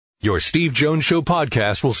Your Steve Jones Show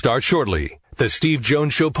podcast will start shortly. The Steve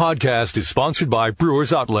Jones Show podcast is sponsored by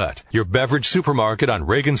Brewers Outlet, your beverage supermarket on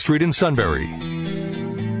Reagan Street in Sunbury.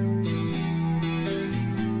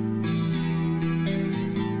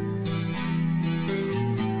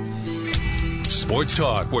 Sports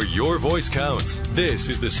talk where your voice counts. This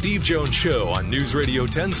is the Steve Jones Show on News Radio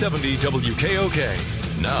 1070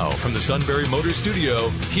 WKOK. Now from the Sunbury Motors Studio,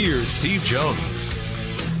 here's Steve Jones.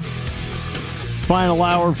 Final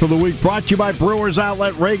hour for the week brought to you by Brewers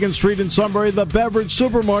Outlet, Reagan Street in Sunbury, the beverage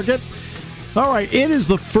supermarket. All right, it is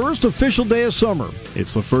the first official day of summer.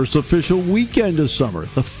 It's the first official weekend of summer.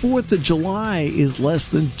 The 4th of July is less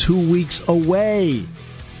than 2 weeks away.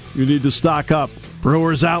 You need to stock up.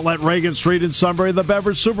 Brewers Outlet, Reagan Street in Sunbury, the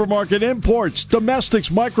beverage supermarket, imports, domestics,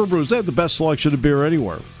 microbrews. They have the best selection of beer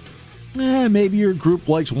anywhere. Maybe your group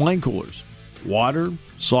likes wine coolers, water,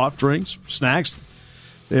 soft drinks, snacks.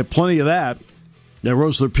 They have plenty of that. They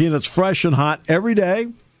roast their peanuts fresh and hot every day.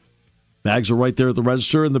 Bags are right there at the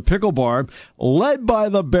register in the pickle bar, led by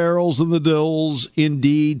the barrels and the dills,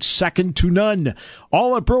 indeed second to none.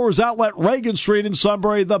 All at Brewers Outlet, Reagan Street in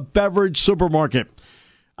Sunbury, the beverage supermarket.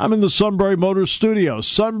 I'm in the Sunbury Motors studio.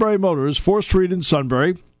 Sunbury Motors, 4th Street in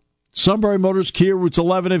Sunbury. Sunbury Motors, Kia, routes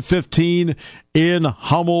 11 and 15 in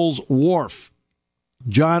Hummel's Wharf.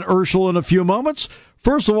 John Urschel in a few moments.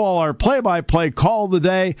 First of all, our play-by-play call of the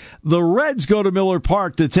day. The Reds go to Miller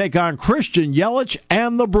Park to take on Christian Yelich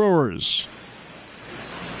and the Brewers.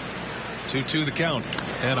 2-2 the count.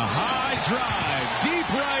 And a high drive, deep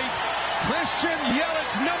right. Christian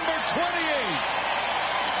Yelich, number 28.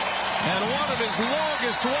 And one of his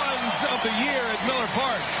longest ones of the year at Miller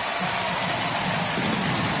Park.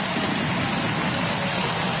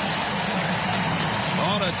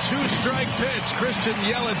 On a 2-strike pitch, Christian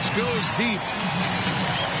Yelich goes deep.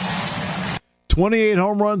 28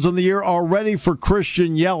 home runs on the year already for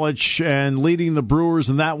Christian Yelich, and leading the Brewers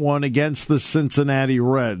in that one against the Cincinnati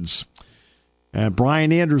Reds. And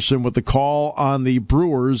Brian Anderson with the call on the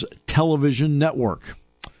Brewers television network.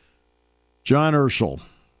 John Urschel,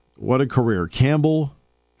 what a career. Campbell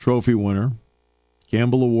Trophy winner,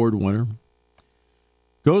 Campbell Award winner.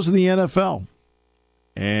 Goes to the NFL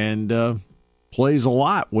and plays a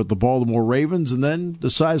lot with the Baltimore Ravens and then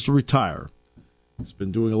decides to retire. He's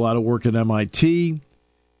been doing a lot of work at MIT,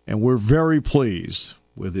 and we're very pleased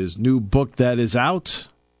with his new book that is out,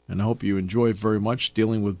 and I hope you enjoy it very much,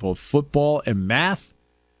 dealing with both football and math.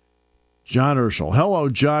 John Urschel. Hello,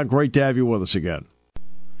 John. Great to have you with us again.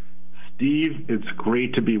 Steve, it's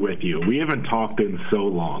great to be with you. We haven't talked in so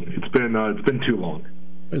long. It's been too long.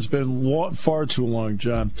 It's been far too long,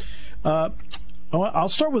 John. I'll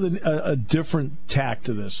start with a different tack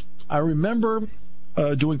to this. I remember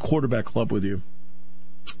doing Quarterback Club with you.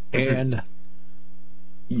 And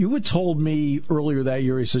you had told me earlier that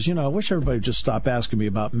year, he says, I wish everybody would just stop asking me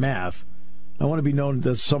about math. I want to be known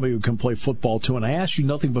as somebody who can play football, too. And I asked you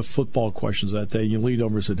nothing but football questions that day, and you leaned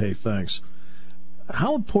over and said, hey, thanks.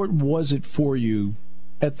 How important was it for you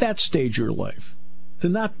at that stage of your life to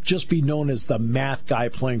not just be known as the math guy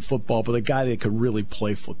playing football, but the guy that could really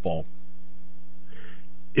play football?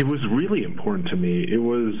 It was really important to me. It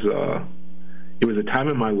was a time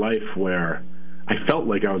in my life where I felt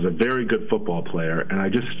like I was a very good football player, and I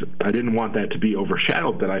didn't want that to be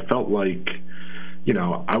overshadowed, that I felt like,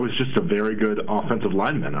 I was just a very good offensive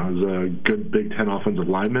lineman. I was a good Big Ten offensive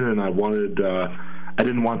lineman, and I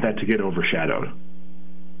didn't want that to get overshadowed.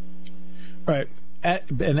 Right.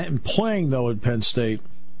 And playing, though, at Penn State,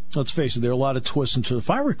 let's face it, there are a lot of twists and turns. If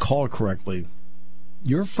I recall correctly,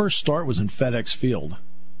 your first start was in FedEx Field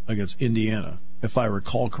against Indiana, if I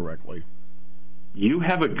recall correctly. You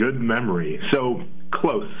have a good memory. So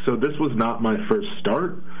close. So this was not my first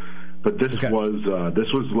start, but this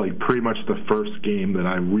was like pretty much the first game that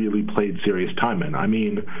I really played serious time in. I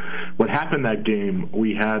mean, what happened that game,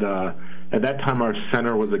 we had at that time our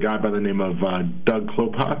center was a guy by the name of Doug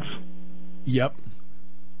Klopotz. Yep.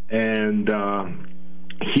 And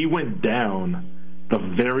he went down the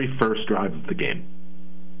very first drive of the game.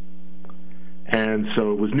 And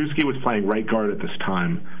so Wisniewski was playing right guard at this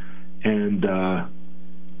time. And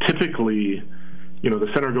typically,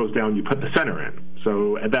 the center goes down, you put the center in.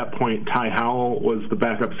 So at that point, Ty Howell was the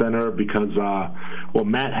backup center because,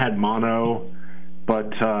 Matt had mono, but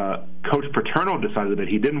Coach Paterno decided that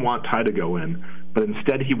he didn't want Ty to go in, but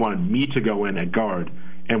instead he wanted me to go in at guard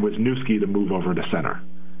and Wisniewski to move over to center.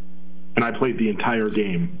 And I played the entire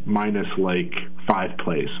game minus 5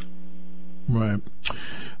 plays. Right.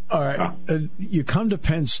 All right. You come to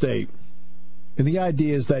Penn State, and the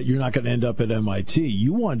idea is that you're not going to end up at MIT.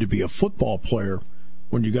 You wanted to be a football player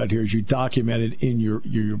when you got here, as you documented in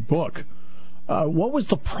your book. What was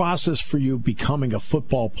the process for you becoming a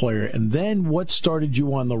football player, and then what started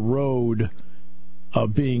you on the road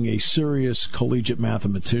of being a serious collegiate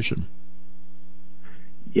mathematician?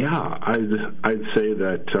 Yeah, I'd say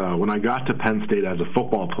that when I got to Penn State as a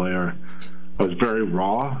football player, I was very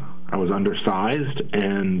raw. I was undersized,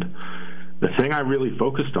 and the thing I really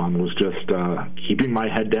focused on was just keeping my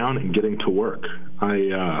head down and getting to work.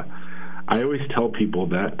 I always tell people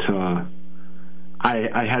that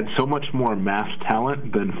I had so much more math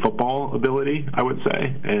talent than football ability, I would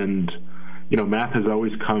say, and math has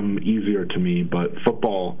always come easier to me, but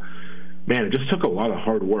football, man, it just took a lot of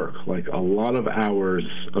hard work, like a lot of hours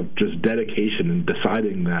of just dedication and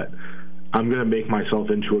deciding that I'm going to make myself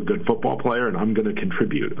into a good football player and I'm going to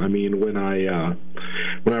contribute. I mean, when I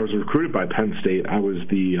was recruited by Penn State, I was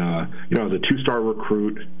I was a 2-star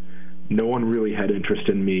recruit. No one really had interest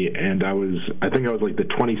in me, and I think I was like the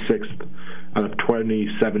 26th out of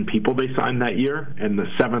 27 people they signed that year, and the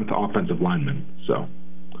 7th offensive lineman. So,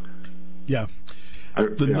 yeah,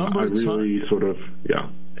 the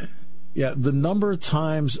number of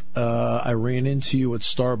times I ran into you at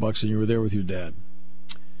Starbucks and you were there with your dad,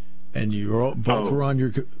 and you were on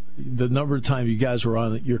the number of times you guys were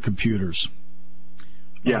on your computers.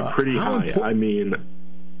 Yeah, pretty high. I mean,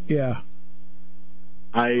 yeah.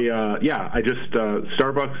 I just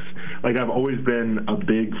Starbucks. Like, I've always been a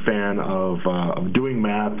big fan of doing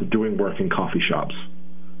math, doing work in coffee shops.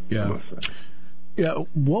 Yeah, yeah.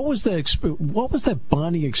 What was that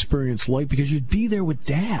bonding experience like? Because you'd be there with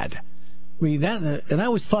Dad. I mean, and I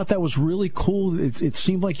always thought that was really cool. It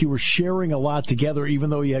seemed like you were sharing a lot together, even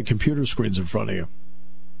though you had computer screens in front of you.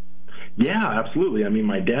 Yeah, absolutely. I mean,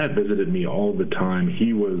 my dad visited me all the time.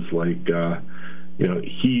 He was like,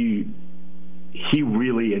 he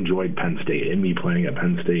really enjoyed Penn State and me playing at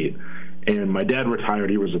Penn State. And my dad retired.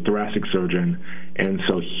 He was a thoracic surgeon. And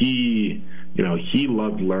so he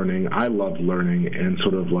loved learning. I loved learning, and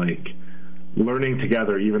sort of like learning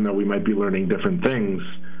together, even though we might be learning different things,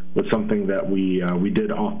 was something that we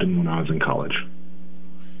did often when I was in college.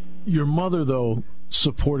 Your mother, though,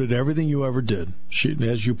 supported everything you ever did. She,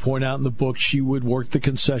 as you point out in the book, she would work the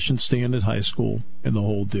concession stand at high school and the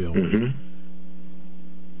whole deal. Mm-hmm.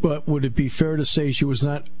 But would it be fair to say she was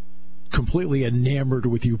not completely enamored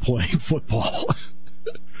with you playing football?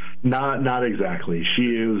 Not exactly. She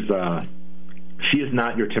is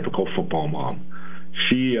not your typical football mom.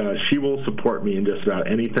 She will support me in just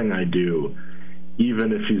about anything I do,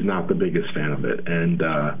 even if she's not the biggest fan of it. And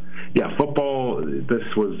football.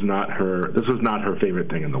 This was not her favorite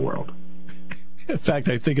thing in the world. In fact,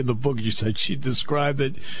 I think in the book you said she described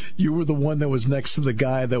that you were the one that was next to the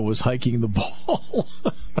guy that was hiking the ball.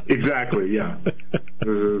 Exactly, yeah.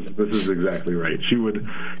 This is exactly right. She would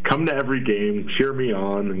come to every game, cheer me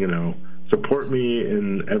on, support me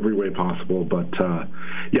in every way possible. But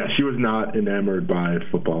she was not enamored by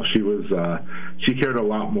football. She cared a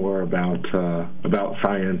lot more about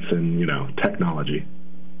science and technology.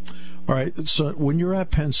 All right, so when you're at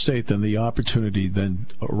Penn State, then the opportunity then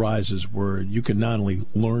arises where you can not only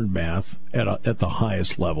learn math at the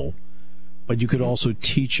highest level, but you could also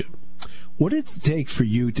teach it. What did it take for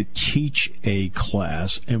you to teach a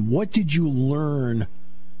class, and what did you learn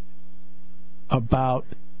about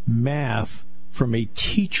math from a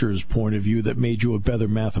teacher's point of view that made you a better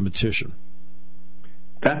mathematician?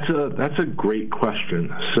 That's a great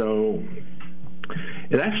question. So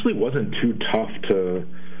it actually wasn't too tough to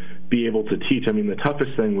be able to teach. I mean, the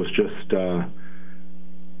toughest thing was just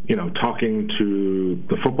talking to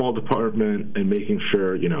the football department and making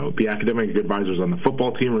sure the academic advisors on the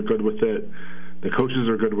football team are good with it, the coaches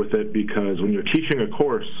are good with it, because when you're teaching a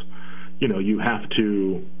course, you have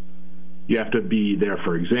to be there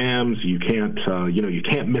for exams. You can't you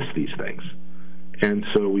can't miss these things. And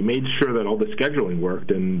so we made sure that all the scheduling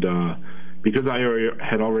worked, and because I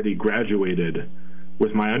had already graduated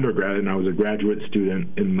with my undergrad, and I was a graduate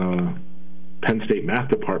student in the Penn State math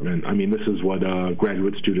department, I mean, this is what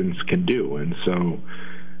graduate students can do. And so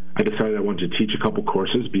I decided I wanted to teach a couple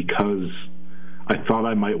courses because I thought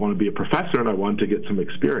I might want to be a professor and I wanted to get some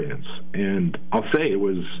experience. And I'll say it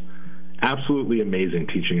was absolutely amazing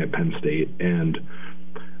teaching at Penn State. And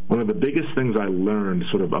one of the biggest things I learned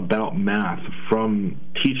sort of about math from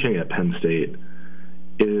teaching at Penn State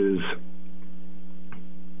is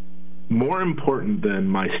more important than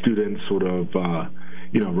my students sort of,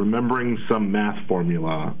 remembering some math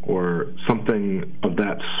formula or something of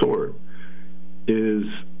that sort, is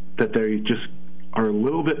that they just are a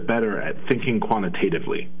little bit better at thinking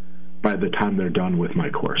quantitatively by the time they're done with my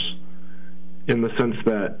course. In the sense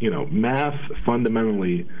that, math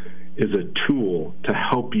fundamentally is a tool to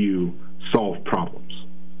help you solve problems.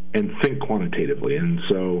 and think quantitatively. And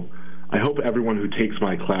so I hope everyone who takes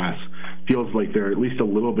my class feels like they're at least a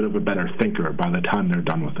little bit of a better thinker by the time they're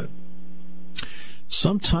done with it.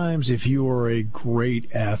 Sometimes if you are a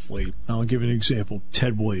great athlete, I'll give you an example.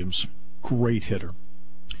 Ted Williams, great hitter.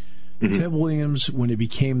 Mm-hmm. Ted Williams, when he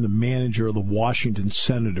became the manager of the Washington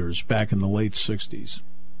Senators back in the late 60s,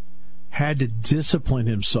 had to discipline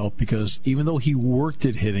himself because even though he worked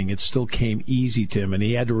at hitting, it still came easy to him, and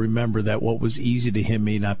he had to remember that what was easy to him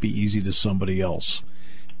may not be easy to somebody else.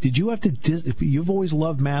 Did you have to? You've always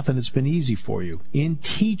loved math, and it's been easy for you. In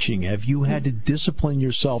teaching, have you had to discipline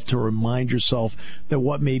yourself to remind yourself that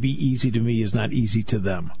what may be easy to me is not easy to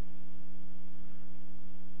them?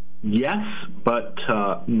 Yes, but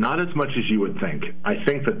not as much as you would think. I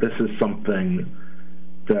think that this is something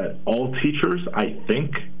that all teachers, I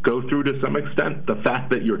think, go through to some extent. The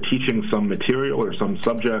fact that you're teaching some material or some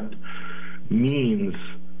subject means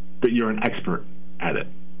that you're an expert at it.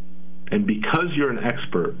 And because you're an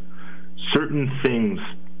expert, certain things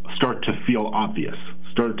start to feel obvious,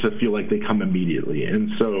 start to feel like they come immediately.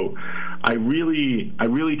 And so I really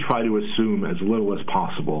try to assume as little as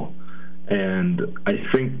possible. And I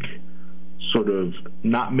think sort of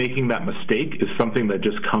not making that mistake is something that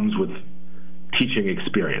just comes with teaching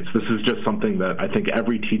experience. This is just something that I think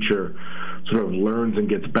every teacher sort of learns and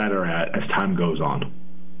gets better at as time goes on.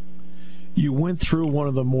 You went through one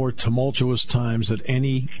of the more tumultuous times that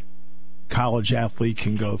any college athlete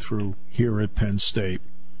can go through here at Penn State.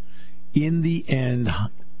 In the end,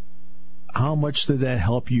 how much did that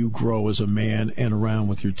help you grow as a man and around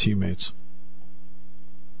with your teammates?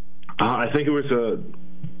 I think it was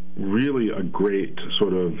really a great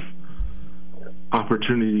sort of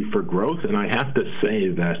opportunity for growth, and I have to say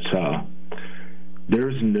that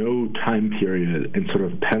there's no time period in sort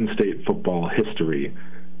of Penn State football history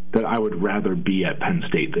that I would rather be at Penn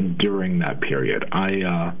State than during that period.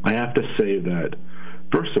 I have to say that,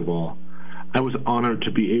 first of all, I was honored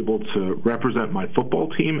to be able to represent my football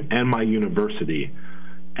team and my university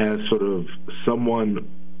as sort of someone,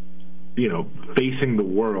 facing the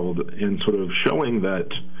world and sort of showing that,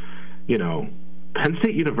 Penn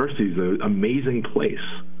State University is an amazing place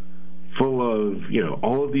full of,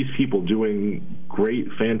 all of these people doing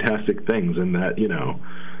great, fantastic things, and that,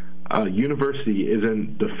 a university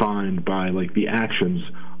isn't defined by like the actions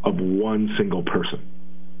of one single person.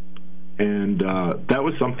 And that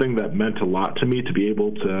was something that meant a lot to me, to be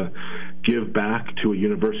able to give back to a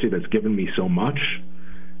university that's given me so much.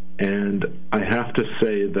 And I have to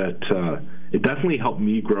say that it definitely helped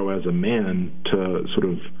me grow as a man to sort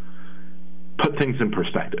of put things in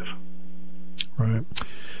perspective. Right.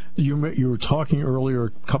 You were talking earlier,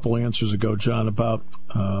 a couple answers ago, John, about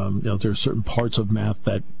there are certain parts of math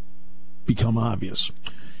that become obvious.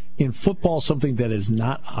 In football, something that is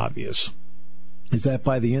not obvious is that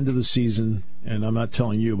by the end of the season, and I'm not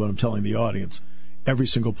telling you, but I'm telling the audience, every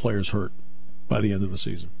single player is hurt by the end of the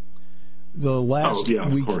season. The last week,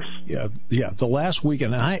 of course. The last week,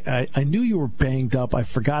 and I knew you were banged up. I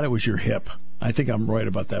forgot it was your hip. I think I'm right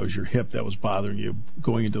about that. It was your hip that was bothering you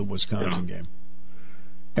going into the Wisconsin game.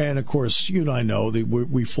 And, of course, you and I know that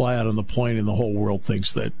we fly out on the plane and the whole world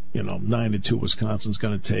thinks that, 9-2 Wisconsin's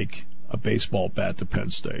going to take a baseball bat to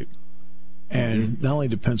Penn State. And not only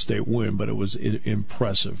did Penn State win, but it was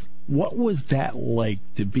impressive. What was that like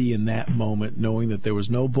to be in that moment, knowing that there was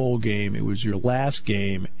no bowl game, it was your last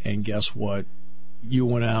game, and guess what? You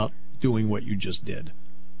went out doing what you just did.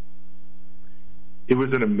 It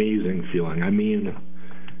was an amazing feeling. I mean,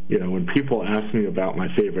 when people ask me about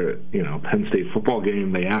my favorite, Penn State football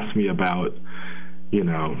game, they ask me about, the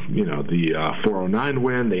 409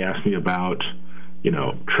 win. They ask me about,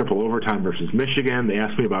 triple overtime versus Michigan. They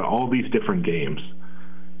asked me about all these different games.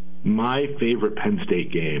 My favorite Penn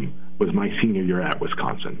State game was my senior year at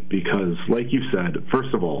Wisconsin because, like you said,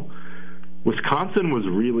 first of all, Wisconsin was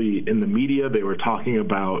really, in the media, they were talking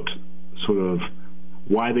about sort of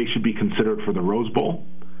why they should be considered for the Rose Bowl.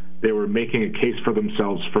 They were making a case for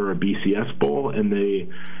themselves for a BCS Bowl, and they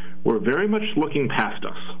were very much looking past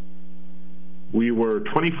us. We were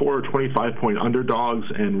 24 or 25-point underdogs,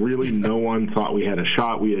 and really no one thought we had a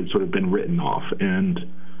shot. We had sort of been written off. And,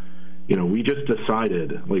 we just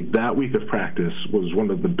decided, like, that week of practice was one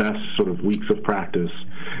of the best sort of weeks of practice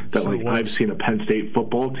that, I've seen a Penn State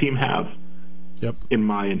football team have in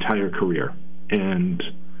my entire career. And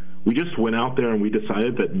we just went out there and we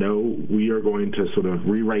decided that, no, we are going to sort of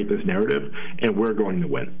rewrite this narrative, and we're going to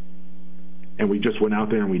win. And we just went out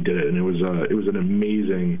there and we did it, and it was an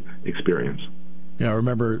amazing experience. Yeah, I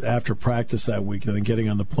remember after practice that week, and then getting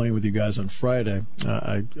on the plane with you guys on Friday,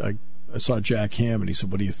 I saw Jack Ham, and he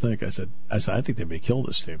said, "What do you think?" I said, I think they may kill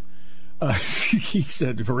this team. He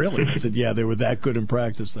said, really? I said, yeah, they were that good in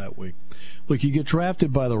practice that week. Look, you get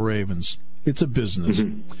drafted by the Ravens. It's a business.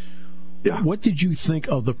 Mm-hmm. Yeah. What did you think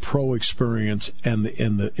of the pro experience and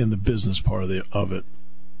in the business part of it?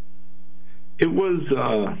 It was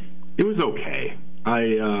okay.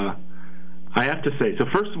 I have to say, so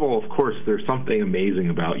first of all, of course, there's something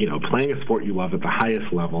amazing about, playing a sport you love at the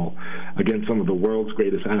highest level against some of the world's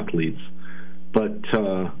greatest athletes. But,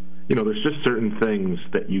 there's just certain things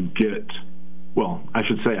that you get, well, I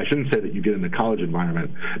shouldn't say that you get in the college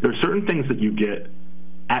environment. There's certain things that you get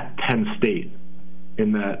at Penn State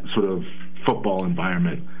in that sort of football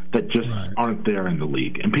environment that just aren't there in the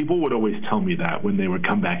league. And people would always tell me that when they would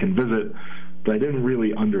come back and visit, but I didn't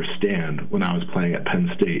really understand when I was playing at Penn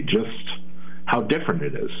State just how different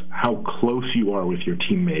it is, how close you are with your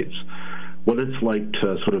teammates, what it's like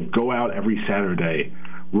to sort of go out every Saturday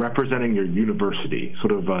representing your university,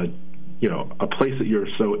 sort of a place that you're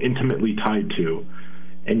so intimately tied to,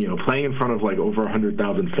 and playing in front of like over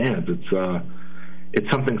 100,000 fans. It's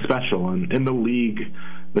something special. And in the league,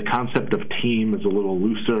 the concept of team is a little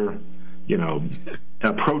looser.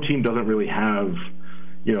 A pro team doesn't really have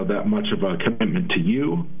that much of a commitment to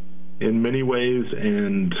you in many ways,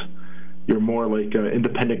 and you're more like an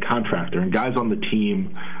independent contractor. And guys on the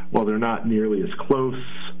team, while they're not nearly as close,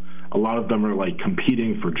 a lot of them are like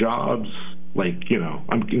competing for jobs. Like,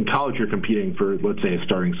 in college you're competing for, let's say, a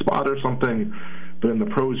starting spot or something, but in the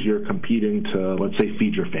pros you're competing to, let's say,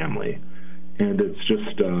 feed your family. And it's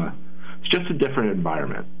just a different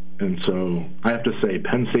environment. And so I have to say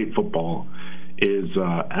Penn State football is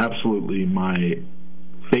absolutely my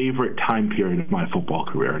favorite time period of my football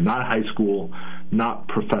career. Not high school, not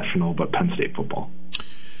professional, but Penn State football.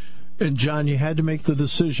 And, John, you had to make the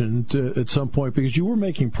decision at some point because you were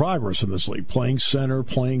making progress in this league, playing center,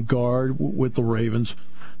 playing guard with the Ravens.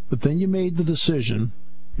 But then you made the decision,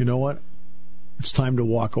 you know what, it's time to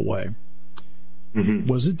walk away. Mm-hmm.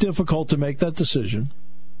 Was it difficult to make that decision?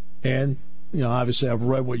 And, obviously I've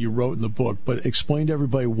read what you wrote in the book, but explain to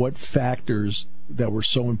everybody what factors that were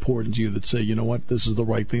so important to you that say, you know what, this is the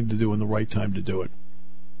right thing to do and the right time to do it.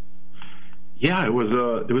 Yeah, it was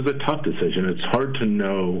a tough decision. It's hard to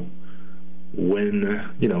know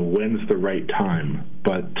when's the right time,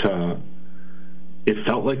 but it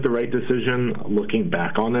felt like the right decision. Looking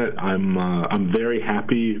back on it, I'm very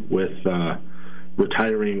happy with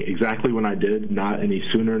retiring exactly when I did, not any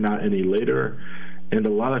sooner, not any later, and a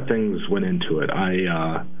lot of things went into it.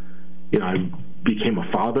 I became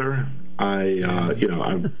a father.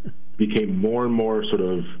 I became more and more sort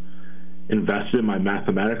of invested in my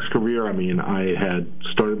mathematics career. I mean, I had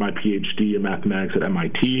started my PhD in mathematics at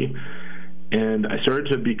MIT, and I started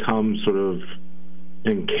to become sort of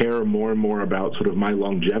and care more and more about sort of my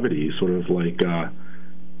longevity, sort of like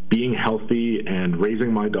being healthy and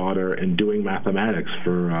raising my daughter and doing mathematics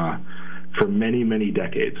for many, many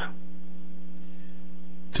decades.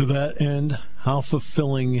 To that end, how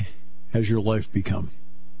fulfilling has your life become?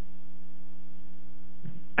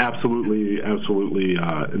 Absolutely.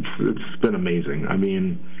 It's been amazing. I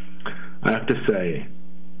mean, I have to say,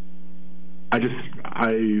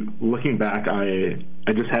 looking back, I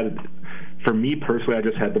just had, for me personally, I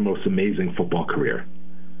just had the most amazing football career.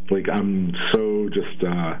 Like, I'm so just,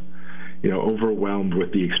 overwhelmed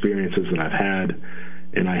with the experiences that I've had.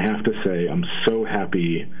 And I have to say, I'm so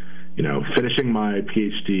happy, finishing my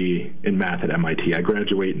PhD in math at MIT. I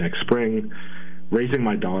graduate next spring. Raising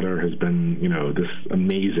my daughter has been, this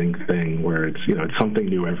amazing thing where it's something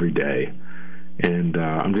new every day. And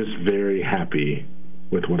I'm just very happy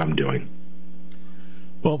with what I'm doing.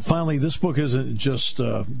 Well, finally, this book isn't just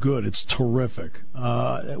good, it's terrific.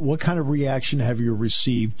 What kind of reaction have you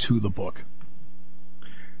received to the book?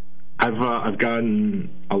 I've gotten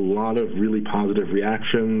a lot of really positive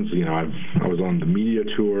reactions. I was on the media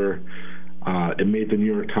tour. It made the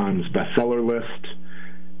New York Times bestseller list.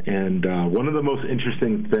 And one of the most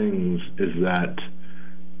interesting things is that,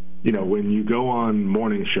 when you go on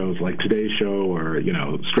morning shows like Today's Show or,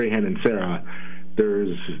 Strahan and Sarah,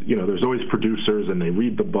 there's always producers and they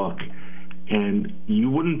read the book. And you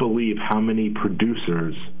wouldn't believe how many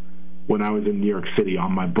producers, when I was in New York City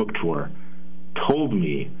on my book tour, told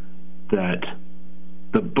me that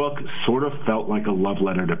the book sort of felt like a love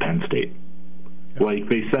letter to Penn State. Like,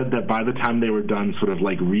 they said that by the time they were done sort of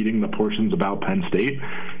like reading the portions about Penn State,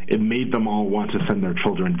 it made them all want to send their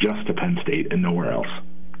children just to Penn State and nowhere else.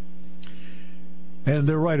 And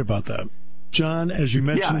they're right about that. John, as you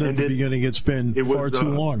mentioned at the beginning, it's been far too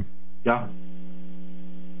long. Yeah.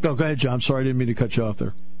 Oh, go ahead, John. Sorry, I didn't mean to cut you off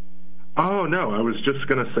there. Oh, no, I was just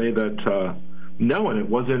going to say that, no, and it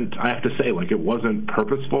wasn't, I have to say, like, it wasn't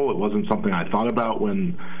purposeful. It wasn't something I thought about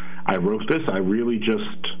when I wrote this. I really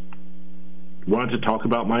just wanted to talk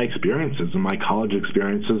about my experiences and my college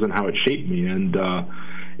experiences and how it shaped me. And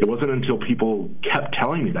it wasn't until people kept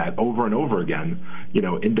telling me that over and over again,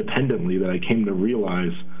 independently, that I came to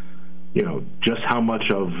realize, just how much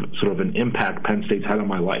of sort of an impact Penn State's had on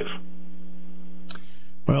my life.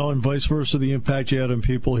 Well, and vice versa, the impact you had on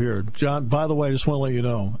people here. John, by the way, I just want to let you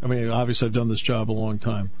know, obviously I've done this job a long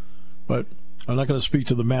time, but I'm not going to speak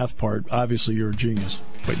to the math part. Obviously, you're a genius,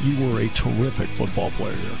 but you were a terrific football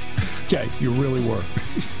player here. Okay, you really were.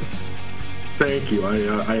 Thank you.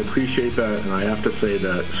 I appreciate that, and I have to say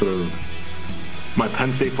that sort of my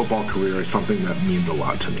Penn State football career is something that means a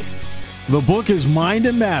lot to me. The book is Mind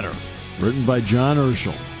and Matter, written by John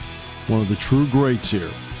Urschel, one of the true greats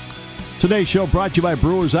here. Today's show brought to you by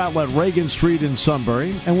Brewers Outlet, Reagan Street in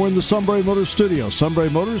Sunbury, and we're in the Sunbury Motors studio.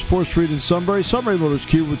 Sunbury Motors, 4th Street in Sunbury. Sunbury Motors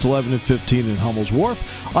Q, routes 11 and 15 in Hummel's Wharf.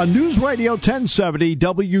 On News Radio 1070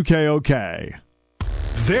 WKOK.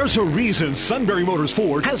 There's a reason Sunbury Motors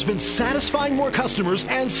Ford has been satisfying more customers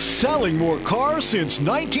and selling more cars since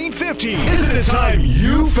 1950. Isn't it time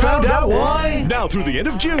you found out why? Now through the end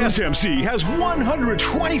of June, SMC has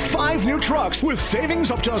 125 new trucks with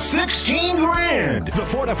savings up to $16,000. The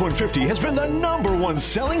Ford F-150 has been the #1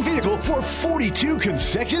 selling vehicle for 42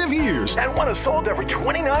 consecutive years, and one is sold every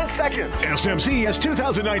 29 seconds. SMC has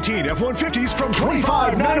 2019 F-150s from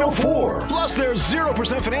 $25,904. Plus, there's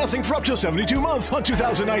 0% financing for up to 72 months on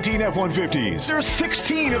 2019 F-150s. There's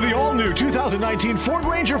 16 of the all-new 2019 Ford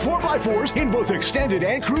Ranger 4x4s in both extended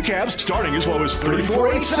and crew cabs, starting as low as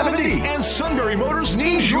 $34,870. And Sunbury Motors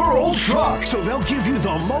needs your old truck, so they'll give you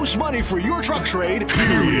the most money for your truck trade,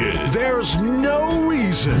 period. There's no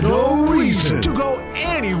reason to go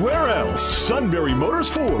anywhere else. Sunbury Motors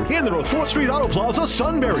Ford in the North 4th Street Auto Plaza,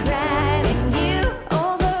 Sunbury. Driving you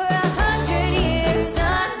over 100 years,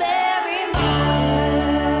 Sunbury Motors.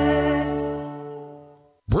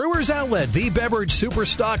 Brewers Outlet, the beverage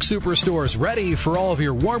superstock superstores, ready for all of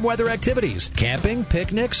your warm weather activities. Camping,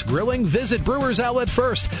 picnics, grilling. Visit Brewers Outlet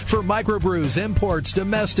first for microbrews, imports,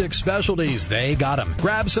 domestic specialties. They got them.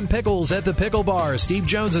 Grab some pickles at the Pickle Bar, Steve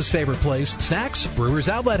Jones's favorite place. Snacks, Brewers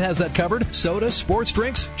Outlet has that covered. Soda, sports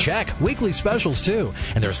drinks, check. Weekly specials too.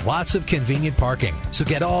 And there's lots of convenient parking. So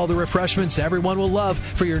get all the refreshments everyone will love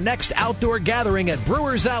for your next outdoor gathering at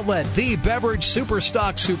Brewers Outlet, the beverage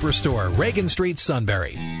superstock superstore, Reagan Street,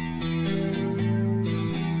 Sunbury.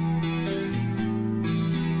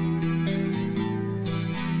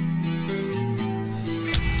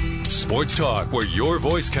 Sports talk where your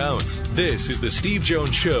voice counts. This is the Steve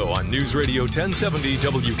Jones Show on News Radio 1070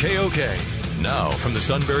 WKOK. Now from the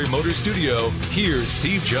Sunbury Motors studio, here's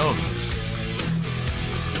Steve Jones.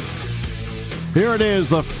 Here it is,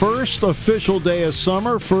 the first official day of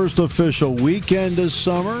summer, first official weekend of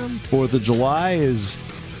summer. 4th of July is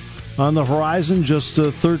on the horizon, just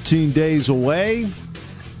 13 days away.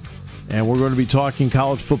 And we're going to be talking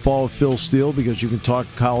college football with Phil Steele, because you can talk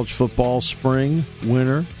college football spring,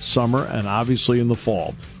 winter, summer, and obviously in the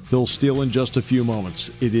fall. Phil Steele in just a few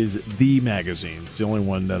moments. It is the magazine. It's the only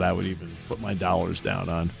one that I would even put my dollars down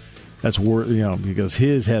on. That's worth, because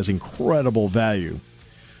his has incredible value.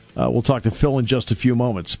 We'll talk to Phil in just a few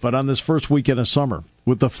moments. But on this first weekend of summer,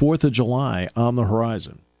 with the 4th of July on the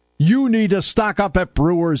horizon, you need to stock up at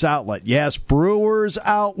Brewers Outlet. Yes, Brewers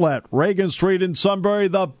Outlet, Reagan Street in Sunbury,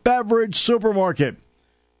 the beverage supermarket.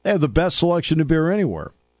 They have the best selection of beer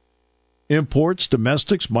anywhere. Imports,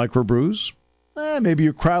 domestics, microbrews. Maybe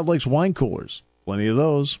your crowd likes wine coolers. Plenty of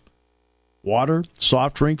those. Water,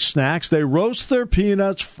 soft drinks, snacks. They roast their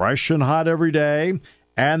peanuts fresh and hot every day.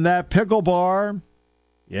 And that pickle bar.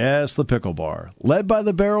 Yes, the pickle bar. Led by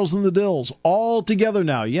the Barrels and the Dills. All together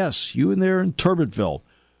now. Yes, you in there in Turbotville.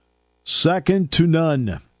 Second to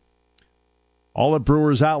none. All at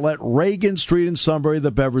Brewers Outlet, Reagan Street in Sunbury, the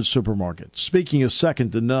beverage supermarket. Speaking of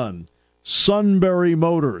second to none, Sunbury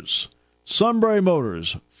Motors. Sunbury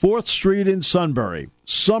Motors, 4th Street in Sunbury.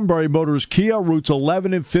 Sunbury Motors Kia, routes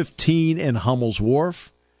 11 and 15 in Hummel's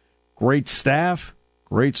Wharf. Great staff,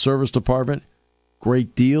 great service department,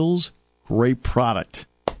 great deals, great product.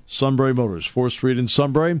 Sunbury Motors, 4th Street in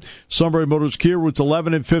Sunbury. Sunbury Motors Kia, routes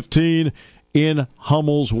 11 and 15 in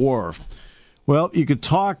Hummel's Wharf. Well, you could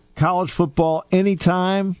talk college football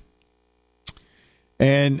anytime.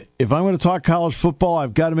 And if I'm going to talk college football,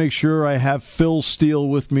 I've got to make sure I have Phil Steele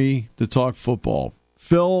with me to talk football.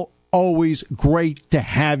 Phil, always great to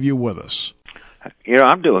have you with us.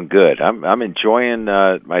 I'm doing good. I'm enjoying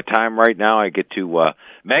my time right now. I get to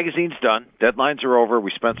magazine's done. Deadlines are over.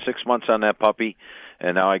 We spent 6 months on that puppy.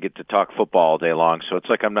 And now I get to talk football all day long, so it's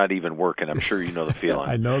like I'm not even working. I'm sure you know the feeling.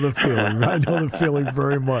 I know the feeling. I know the feeling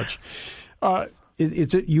very much.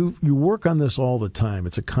 you work on this all the time.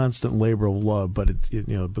 It's a constant labor of love, but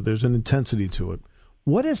but there's an intensity to it.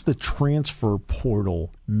 What has the transfer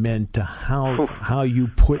portal meant to how you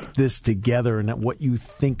put this together and what you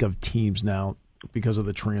think of teams now because of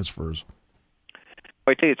the transfers?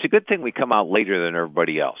 I tell you, it's a good thing we come out later than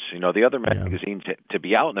everybody else. The other magazines, to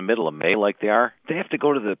be out in the middle of May like they are, they have to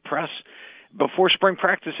go to the press before spring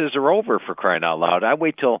practices are over, for crying out loud. I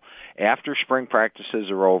wait till after spring practices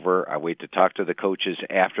are over. I wait to talk to the coaches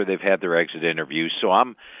after they've had their exit interviews. So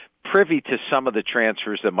I'm privy to some of the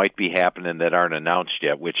transfers that might be happening that aren't announced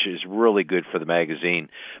yet, which is really good for the magazine.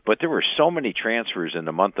 But there were so many transfers in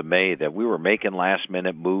the month of May that we were making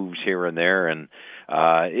last-minute moves here and there, and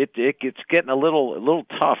it's getting a little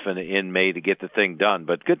tough in May to get the thing done.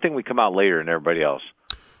 But good thing we come out later than everybody else.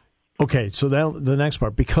 Okay, so the next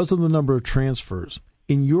part, because of the number of transfers,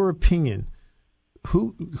 in your opinion,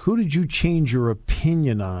 who did you change your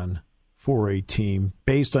opinion on for a team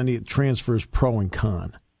based on the transfers pro and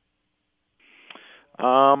con?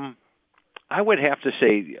 I would have to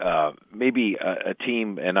say maybe a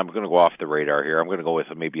team, and I'm going to go off the radar here. I'm going to go with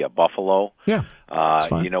maybe a Buffalo. Yeah, that's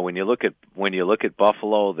fine. When you look at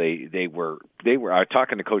Buffalo, they were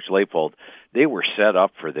talking to Coach Leipold. They were set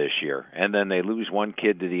up for this year, and then they lose one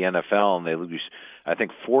kid to the NFL, and they lose, I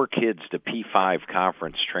think, 4 kids to P5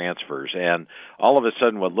 conference transfers, and all of a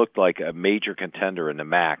sudden, what looked like a major contender in the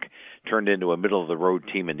MAC turned into a middle of the road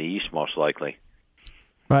team in the East, most likely.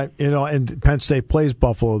 Right, and Penn State plays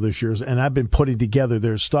Buffalo this year, and I've been putting together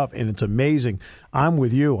their stuff, and it's amazing. I'm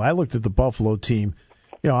with you. I looked at the Buffalo team.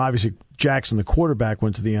 Obviously Jackson, the quarterback,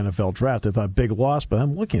 went to the NFL draft. I thought big loss, but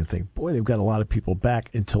I'm looking and thinking, boy, they've got a lot of people back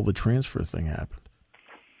until the transfer thing happened.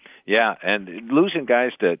 Yeah, and losing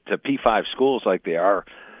guys to P5 schools like they are,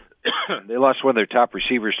 they lost one of their top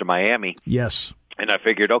receivers to Miami. Yes. And I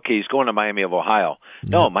figured, okay, he's going to Miami of Ohio.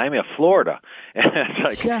 No, Miami of Florida. And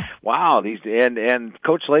it's like, wow, these and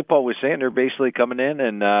Coach Leipold was saying they're basically coming in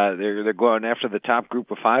and they're going after the top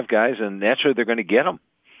group of 5 guys, and that's where they're going to get them.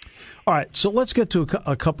 All right, so let's get to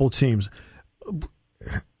a couple teams.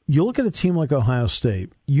 You look at a team like Ohio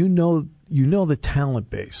State. You know the talent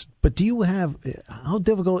base, but how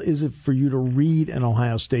difficult is it for you to read an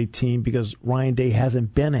Ohio State team because Ryan Day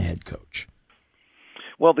hasn't been a head coach?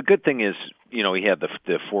 Well, the good thing is, he had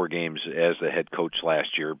the 4 games as the head coach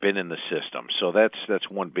last year, been in the system. So that's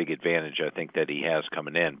one big advantage I think that he has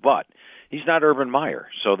coming in. But he's not Urban Meyer,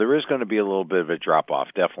 so there is going to be a little bit of a drop-off,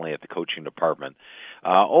 definitely at the coaching department.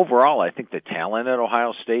 Overall, I think the talent at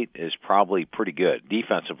Ohio State is probably pretty good.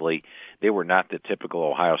 Defensively, they were not the typical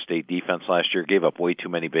Ohio State defense last year, gave up way too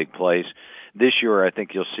many big plays. This year, I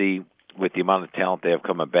think you'll see, with the amount of talent they have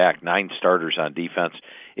coming back, 9 starters on defense,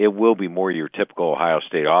 it will be more your typical Ohio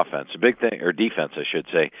State offense. The big thing, or defense, I should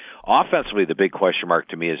say. Offensively, the big question mark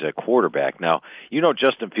to me is a quarterback. Now,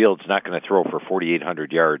 Justin Fields not going to throw for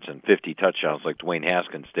 4,800 yards and 50 touchdowns like Dwayne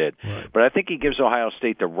Haskins did. Right. But I think he gives Ohio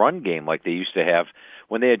State the run game like they used to have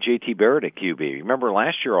when they had J.T. Barrett at QB. Remember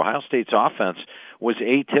last year, Ohio State's offense was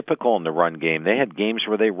atypical in the run game. They had games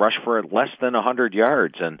where they rushed for less than 100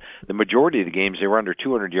 yards, and the majority of the games they were under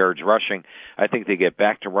 200 yards rushing. I think they get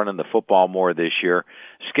back to running the football more this year.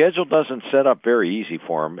 Schedule doesn't set up very easy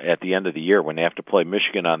for them at the end of the year when they have to play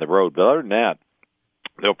Michigan on the road, but other than that,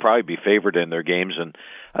 they'll probably be favored in their games, and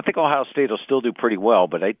I think Ohio State will still do pretty well,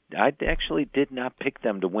 but I actually did not pick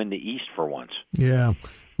them to win the East for once. Yeah.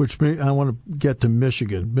 I want to get to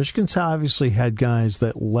Michigan. Michigan's obviously had guys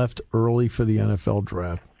that left early for the NFL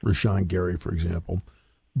draft. Rashawn Gary, for example.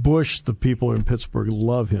 Bush, the people in Pittsburgh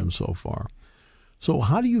love him so far. So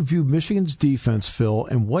how do you view Michigan's defense, Phil,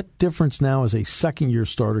 and what difference now as a second-year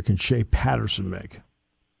starter can Shea Patterson make?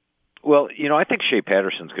 Well, I think Shea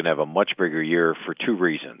Patterson's going to have a much bigger year for 2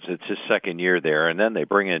 reasons. It's his second year there, and then they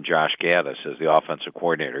bring in Josh Gaddis as the offensive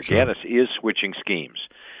coordinator. Sure. Gaddis is switching schemes.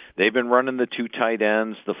 They've been running the 2 tight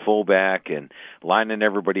ends, the fullback, and lining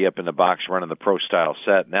everybody up in the box, running the pro-style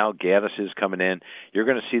set. Now Gaddis is coming in. You're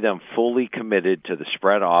going to see them fully committed to the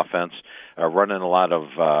spread offense, running a lot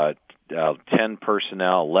of 10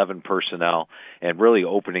 personnel, 11 personnel, and really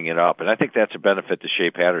opening it up. And I think that's a benefit to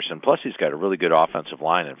Shea Patterson. Plus, he's got a really good offensive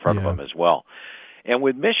line in front of him as well. And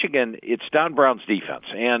with Michigan, it's Don Brown's defense.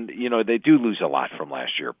 And, they do lose a lot from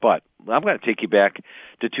last year. But I'm going to take you back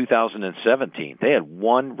to 2017. They had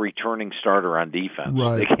 1 returning starter on defense.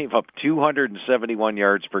 Right. They gave up 271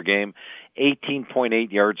 yards per game,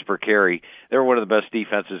 18.8 yards per carry. They were one of the best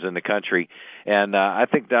defenses in the country. And I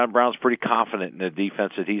think Don Brown's pretty confident in the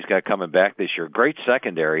defense that he's got coming back this year. Great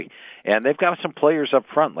secondary. And they've got some players up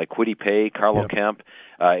front like Kwity Paye, Carlo Kemp.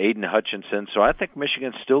 Aiden Hutchinson. So I think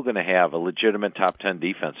Michigan's still going to have a legitimate top 10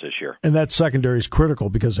 defense this year. And that secondary is critical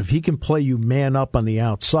because if he can play you man up on the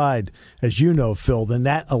outside, as you know, Phil, then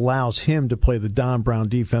that allows him to play the Don Brown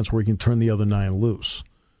defense where he can turn the other 9 loose.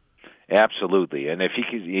 Absolutely, and if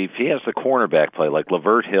he has the cornerback play like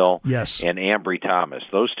Lavert Hill yes. and Ambry Thomas,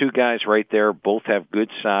 those two guys right there both have good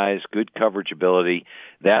size, good coverage ability.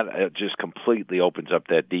 That just completely opens up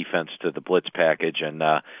that defense to the blitz package. And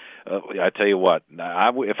I tell you what, if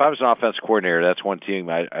I was an offense coordinator, that's one team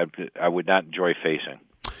I would not enjoy facing.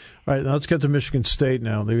 All right, now let's get to Michigan State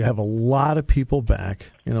now. They have a lot of people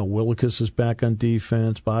back. You know, Willikis is back on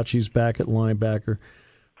defense. Bocce's back at linebacker.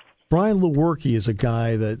 Brian Lewerke is a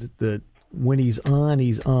guy that when he's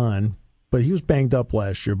on, but he was banged up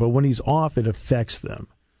last year. But when he's off, it affects them.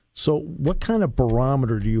 So what kind of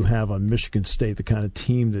barometer do you have on Michigan State, the kind of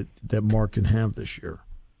team that Mark can have this year?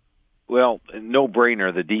 Well,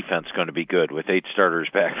 no-brainer, the defense is going to be good with 8 starters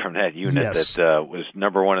back from that unit yes. that was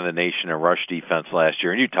number 1 in the nation in rush defense last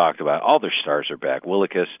year. And you talked about all their stars are back.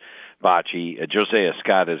 Willikis, Bocce, Josiah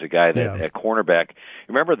Scott is a guy that at cornerback.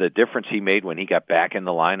 Remember the difference he made when he got back in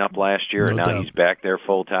the lineup last year, and now he's back there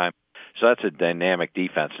full-time. So that's a dynamic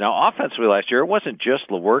defense. Now, offensively last year, it wasn't just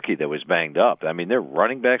Lewerke that was banged up. I mean, their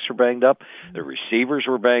running backs were banged up. Their receivers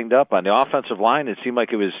were banged up. On the offensive line, it seemed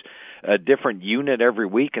like it was a different unit every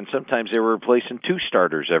week, and sometimes they were replacing 2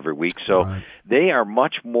 starters every week. So they are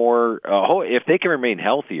much more if they can remain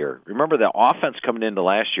healthier. Remember the offense coming into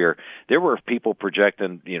last year, there were people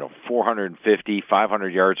projecting 450, 500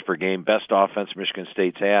 yards per game, best offense Michigan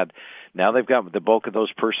State's had. Now they've got the bulk of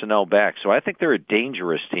those personnel back. So I think they're a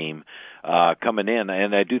dangerous team coming in,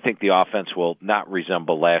 and I do think the offense will not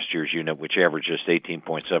resemble last year's unit, which averaged just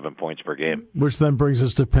 18.7 points per game. Which then brings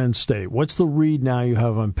us to Penn State. What's the read now you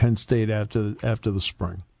have on Penn State after the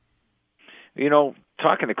spring?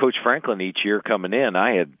 Talking to Coach Franklin each year coming in,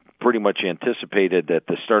 I had pretty much anticipated that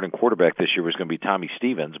the starting quarterback this year was going to be Tommy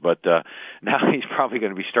Stevens, but now he's probably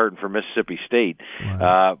going to be starting for Mississippi State.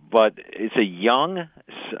 Wow. But it's a young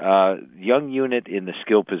unit in the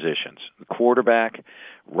skill positions. The quarterback,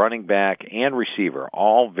 running back, and receiver,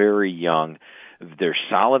 all very young. They're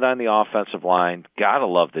solid on the offensive line. Gotta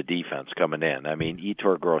love the defense coming in. I mean,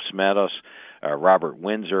 Yetur Gross-Matos, Robert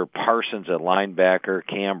Windsor, Parsons at linebacker,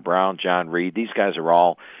 Cam Brown, John Reed. These guys are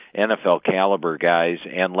all NFL caliber guys.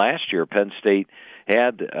 And last year, Penn State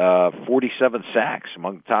had 47 sacks,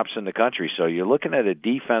 among the tops in the country. So you're looking at a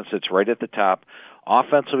defense that's right at the top.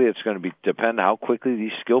 Offensively, it's going to depend how quickly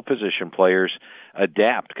these skill position players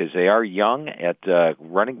adapt, because they are young at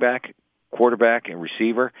running back, quarterback, and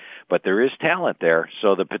receiver, but there is talent there.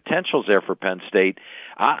 So the potential's there for Penn State.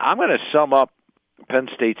 I'm going to sum up Penn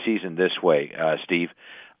State season this way, Steve.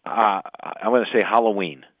 I'm going to say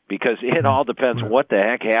Halloween, because it all depends what the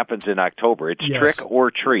heck happens in October. It's trick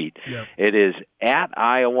or treat. Yep. It is at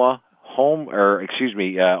Iowa,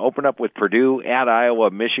 open up with Purdue, at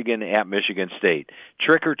Iowa, Michigan, at Michigan State.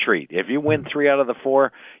 Trick or treat. If you win 3 out of the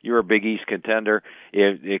 4, you're a Big East contender.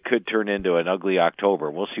 It could turn into an ugly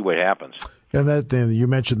October. We'll see what happens. And then you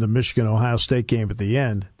mentioned the Michigan-Ohio State game at the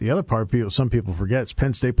end. The other part, some people forget, is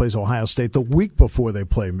Penn State plays Ohio State the week before they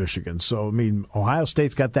play Michigan. So, I mean, Ohio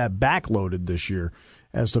State's got that backloaded this year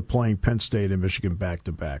as to playing Penn State and Michigan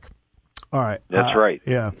back-to-back. All right. That's right.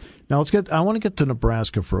 Yeah. Now, I want to get to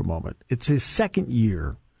Nebraska for a moment. It's his second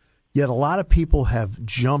year, yet a lot of people have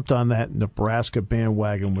jumped on that Nebraska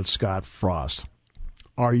bandwagon with Scott Frost.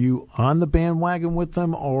 Are you on the bandwagon with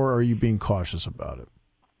them, or are you being cautious about it?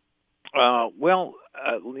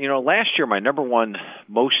 Last year my number 1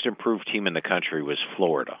 most improved team in the country was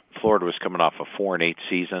Florida. Florida was coming off a 4-8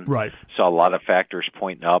 season. Right. Saw a lot of factors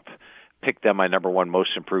pointing up. Picked them my number 1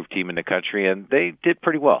 most improved team in the country, and they did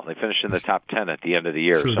pretty well. They finished in the top 10 at the end of the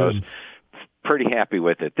year, so I was pretty happy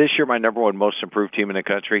with it. This year my number 1 most improved team in the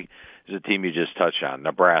country is a team you just touched on,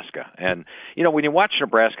 Nebraska. And, when you watch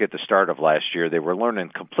Nebraska at the start of last year, they were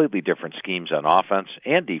learning completely different schemes on offense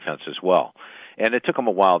and defense as well. And it took them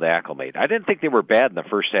a while to acclimate. I didn't think they were bad in the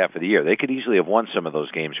first half of the year. They could easily have won some of those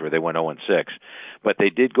games where they went 0-6. But they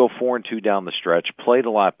did go 4-2 down the stretch, played a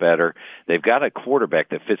lot better. They've got a quarterback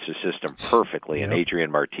that fits the system perfectly in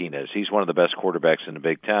Adrian Martinez. He's one of the best quarterbacks in the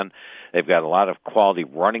Big Ten. They've got a lot of quality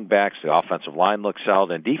running backs. The offensive line looks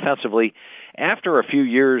solid. And defensively, after a few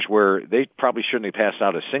years where they probably shouldn't have passed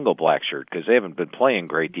out a single black shirt because they haven't been playing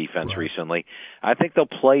great defense recently, I think they'll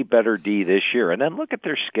play better D this year. And then look at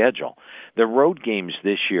their schedule. The road games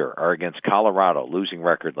this year are against Colorado, losing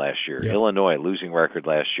record last year, Illinois, losing record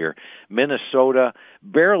last year, Minnesota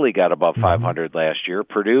barely got above 500 last year,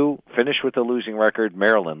 Purdue finished with a losing record,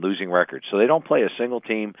 Maryland losing record. So they don't play a single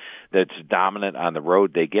team that's dominant on the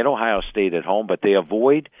road. They get Ohio State at home, but they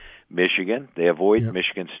avoid Michigan, they avoid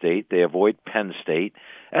Michigan State, they avoid Penn State.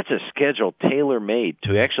 That's a schedule tailor-made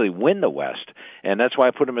to actually win the West, and that's why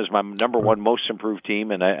I put them as my number one most improved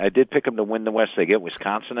team, and I did pick them to win the West. They get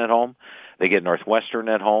Wisconsin at home, they get Northwestern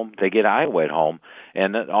at home, they get Iowa at home,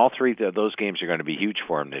 and all three of those games are going to be huge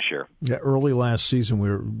for them this year. Yeah, early last season we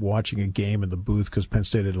were watching a game in the booth because Penn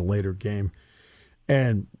State had a later game,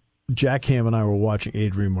 and Jack Ham and I were watching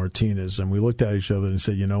Adrian Martinez, and we looked at each other and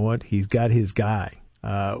said, you know what, he's got his guy.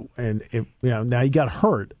 Now he got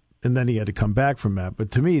hurt, and then he had to come back from that. But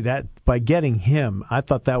to me, that by getting him, I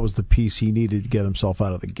thought that was the piece he needed to get himself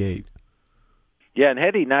out of the gate. Yeah, and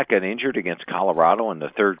had he not got injured against Colorado in the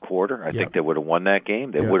third quarter, I think they would have won that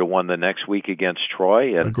game. They would have won the next week against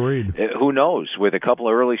Troy. And agreed. Who knows? With a couple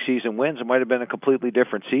of early season wins, it might have been a completely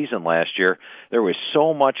different season last year. There was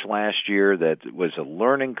so much last year that was a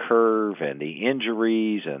learning curve and the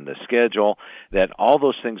injuries and the schedule that all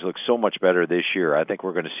those things look so much better this year. I think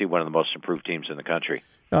we're going to see one of the most improved teams in the country.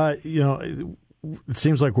 It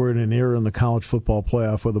seems like we're in an era in the college football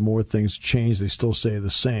playoff where the more things change, they still stay the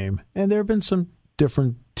same. And there have been some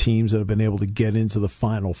different teams that have been able to get into the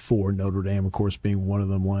Final Four, Notre Dame, of course, being one of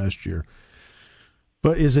them last year.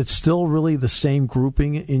 But is it still really the same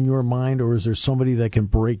grouping in your mind, or is there somebody that can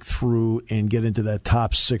break through and get into that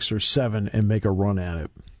top 6 or 7 and make a run at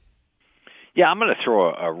it? Yeah, I'm going to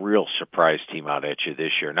throw a real surprise team out at you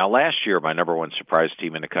this year. Now, last year, my number one surprise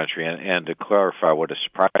team in the country, and to clarify what a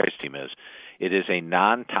surprise team is, it is a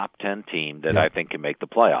non-top 10 team that I think can make the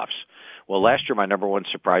playoffs. Well, last year, my number one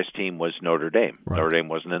surprise team was Notre Dame. Right. Notre Dame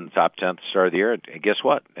wasn't in the top 10 at the start of the year, and guess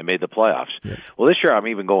what? They made the playoffs. Yeah. Well, this year, I'm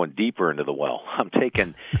even going deeper into the well. I'm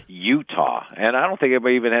taking Utah, and I don't think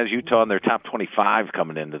anybody even has Utah in their top 25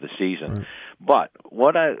 coming into the season. Right. But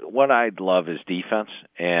what I'd love is defense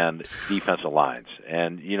and defensive lines.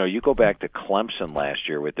 And, you go back to Clemson last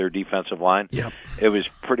year with their defensive line. Yep. It was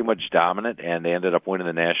pretty much dominant, and they ended up winning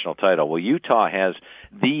the national title. Well, Utah has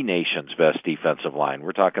the nation's best defensive line.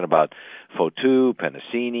 We're talking about Fotu,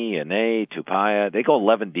 Penasini, Ane, Tupaya. They go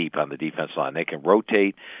 11 deep on the defensive line. They can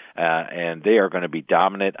rotate, and they are going to be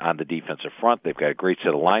dominant on the defensive front. They've got a great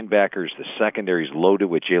set of linebackers. The secondary is loaded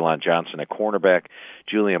with Jalen Johnson at cornerback,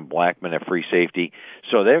 Julian Blackmon at free safety.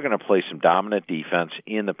 So they're going to play some dominant defense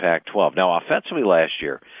in the Pac-12. Now, offensively last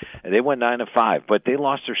year, they went 9-5, but they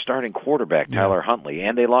lost their starting quarterback, Tyler Huntley,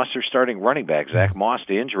 and they lost their starting running back, Zach Moss,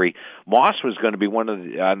 to injury. Moss was going to be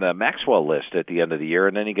on the Maxwell list at the end of the year,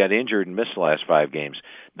 and then he got injured and missed the last 5 games.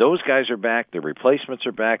 Those guys are back. The replacements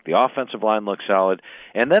are back. The offensive line looks solid.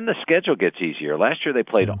 And then the schedule gets easier. Last year they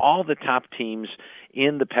played all the top teams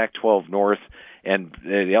in the Pac-12 North, and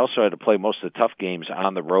they also had to play most of the tough games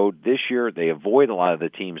on the road. This year they avoid a lot of the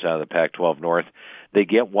teams out of the Pac-12 North. They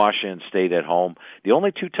get Washington State at home. The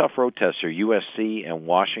only 2 tough road tests are USC and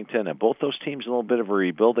Washington, and both those teams in a little bit of a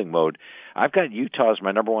rebuilding mode. I've got Utah as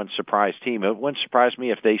my number one surprise team. It wouldn't surprise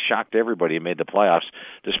me if they shocked everybody and made the playoffs,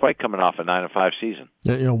 despite coming off a 9-5 season.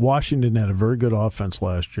 Washington had a very good offense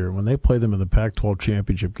last year. When they played them in the Pac-12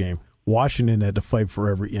 championship game, Washington had to fight for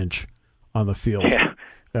every inch on the field.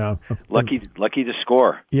 Yeah. Lucky to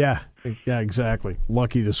score. Yeah, exactly.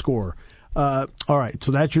 Lucky to score. All right,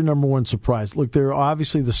 so that's your number one surprise. Look, there are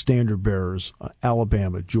obviously the standard bearers,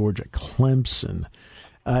 Alabama, Georgia, Clemson.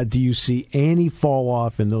 Do you see any fall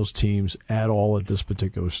off in those teams at all at this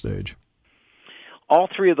particular stage? All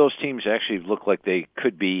 3 of those teams actually look like they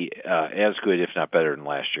could be as good, if not better, than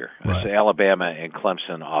last year. Right. So Alabama and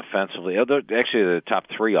Clemson offensively. They're actually the top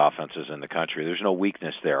 3 offenses in the country. There's no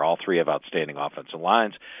weakness there. All 3 have outstanding offensive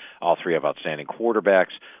lines. All 3 have outstanding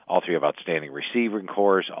quarterbacks. All 3 have outstanding receiving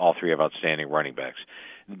cores. All 3 have outstanding running backs.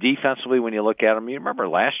 Defensively, when you look at them, you remember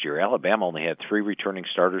last year, Alabama only had 3 returning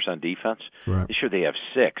starters on defense. Right. This year they have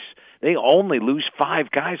 6. They only lose 5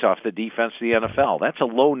 guys off the defense of the NFL. That's a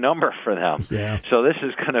low number for them. Yeah. So this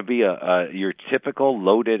is going to be your typical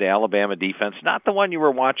loaded Alabama defense, not the one you were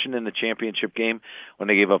watching in the championship game when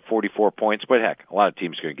they gave up 44 points, but heck, a lot of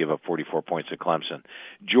teams are going to give up 44 points at Clemson.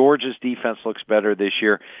 Georgia's defense looks better this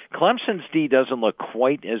year. Clemson's D doesn't look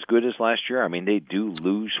quite as good as last year. I mean, they do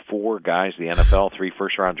lose 4 guys to the NFL, 3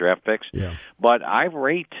 first-round draft picks. Yeah. But I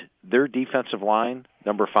rate their defensive line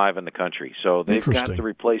number 5 in the country. So they've got the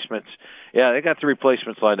replacements. Yeah, they got the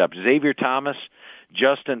replacements lined up. Xavier Thomas,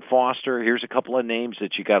 Justin Foster. Here's a couple of names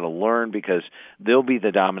that you got to learn because they'll be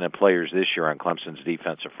the dominant players this year on Clemson's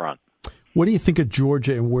defensive front. What do you think of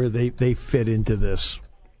Georgia and where they fit into this?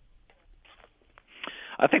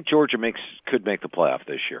 I think Georgia could make the playoff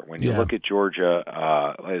this year. When you look at Georgia,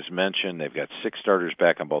 as mentioned, they've got 6 starters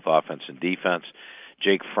back on both offense and defense.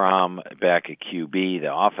 Jake Fromm back at QB.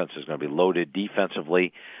 The offense is going to be loaded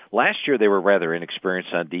defensively. Last year they were rather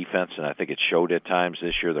inexperienced on defense, and I think it showed at times.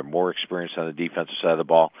 This year they're more experienced on the defensive side of the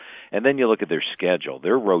ball. And then you look at their schedule.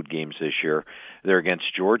 Their road games this year, they're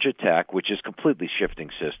against Georgia Tech, which is completely shifting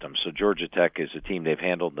systems. So Georgia Tech is a team they've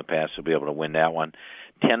handled in the past. They'll be able to win that one.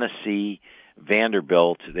 Tennessee,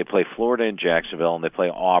 Vanderbilt, they play Florida and Jacksonville, and they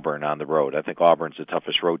play Auburn on the road. I think Auburn's the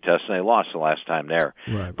toughest road test, and they lost the last time there.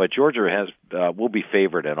 Right. But Georgia will be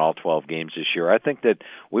favored in all 12 games this year. I think that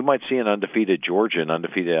we might see an undefeated Georgia and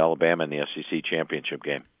undefeated Alabama in the SEC championship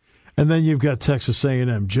game. And then you've got Texas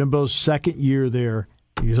A&M. Jimbo's second year there.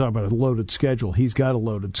 You talk about a loaded schedule. He's got a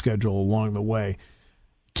loaded schedule along the way.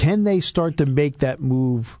 Can they start to make that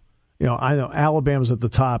move? You know, I know Alabama's at the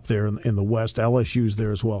top there in the West. LSU's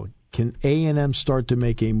there as well. Can A&M start to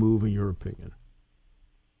make a move, in your opinion?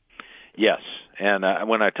 Yes. And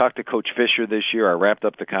when I talked to Coach Fisher this year, I wrapped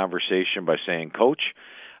up the conversation by saying, Coach,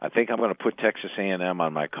 I think I'm going to put Texas A&M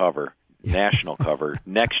on my cover, national cover,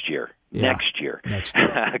 next year. Next year.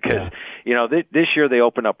 Because, you know, this year they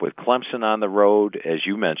open up with Clemson on the road, as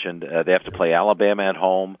you mentioned. They have to play Alabama at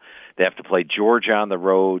home. They have to play Georgia on the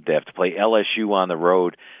road. They have to play LSU on the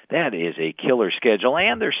road. That is a killer schedule,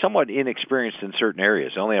 and they're somewhat inexperienced in certain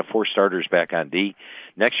areas. They only have 4 starters back on D.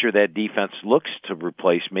 Next year, that defense looks to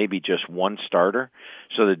replace maybe just 1 starter,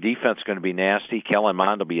 so the defense is going to be nasty. Kellen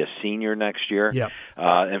Mond will be a senior next year. Yep.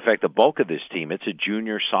 In fact, the bulk of this team, it's a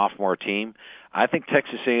junior, sophomore team. I think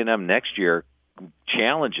Texas A&M next year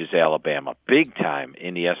challenges Alabama big time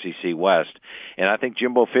in the SEC West, and I think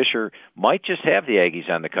Jimbo Fisher might just have the Aggies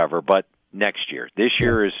on the cover, but next year. This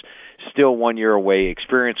year is still 1 year away,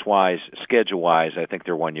 experience-wise, schedule-wise. I think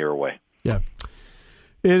they're 1 year away. Yeah.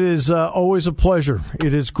 It is always a pleasure.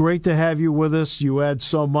 It is great to have you with us. You add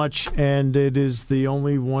so much, and it is the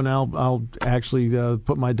only one I'll actually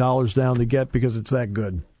put my dollars down to get because it's that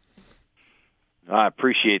good. I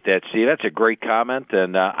appreciate that, Steve. That's a great comment,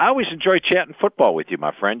 and I always enjoy chatting football with you,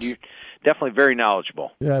 my friend. You're definitely very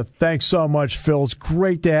knowledgeable. Yeah, thanks so much, Phil. It's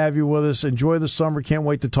great to have you with us. Enjoy the summer. Can't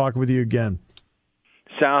wait to talk with you again.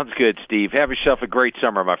 Sounds good, Steve. Have yourself a great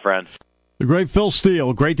summer, my friend. The great Phil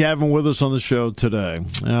Steele. Great to have him with us on the show today.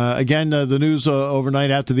 Again, the news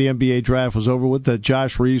overnight after the NBA draft was over with that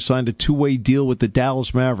Josh Reeves signed a 2-way deal with the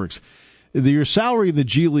Dallas Mavericks. Your salary in the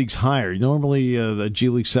G League's higher. Normally, the G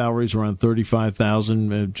League salary is around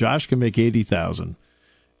 $35,000. Josh can make $80,000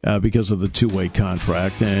 because of the 2-way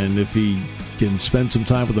contract. And if he can spend some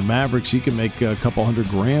time with the Mavericks, he can make a couple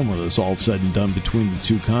 $100,000 when it's all said and done between the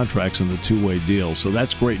 2 contracts and the 2-way deal. So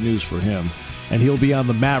that's great news for him. And he'll be on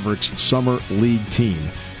the Mavericks Summer League team.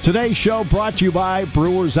 Today's show brought to you by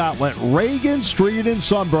Brewers Outlet, Reagan Street in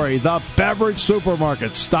Sunbury, the beverage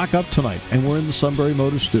supermarket. Stock up tonight, and we're in the Sunbury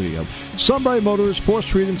Motors studio. Sunbury Motors, 4th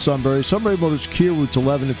Street in Sunbury. Sunbury Motors, Kia Routes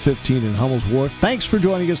 11 and 15 in Hummels Wharf. Thanks for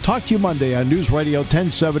joining us. Talk to you Monday on News Radio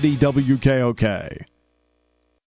 1070 WKOK.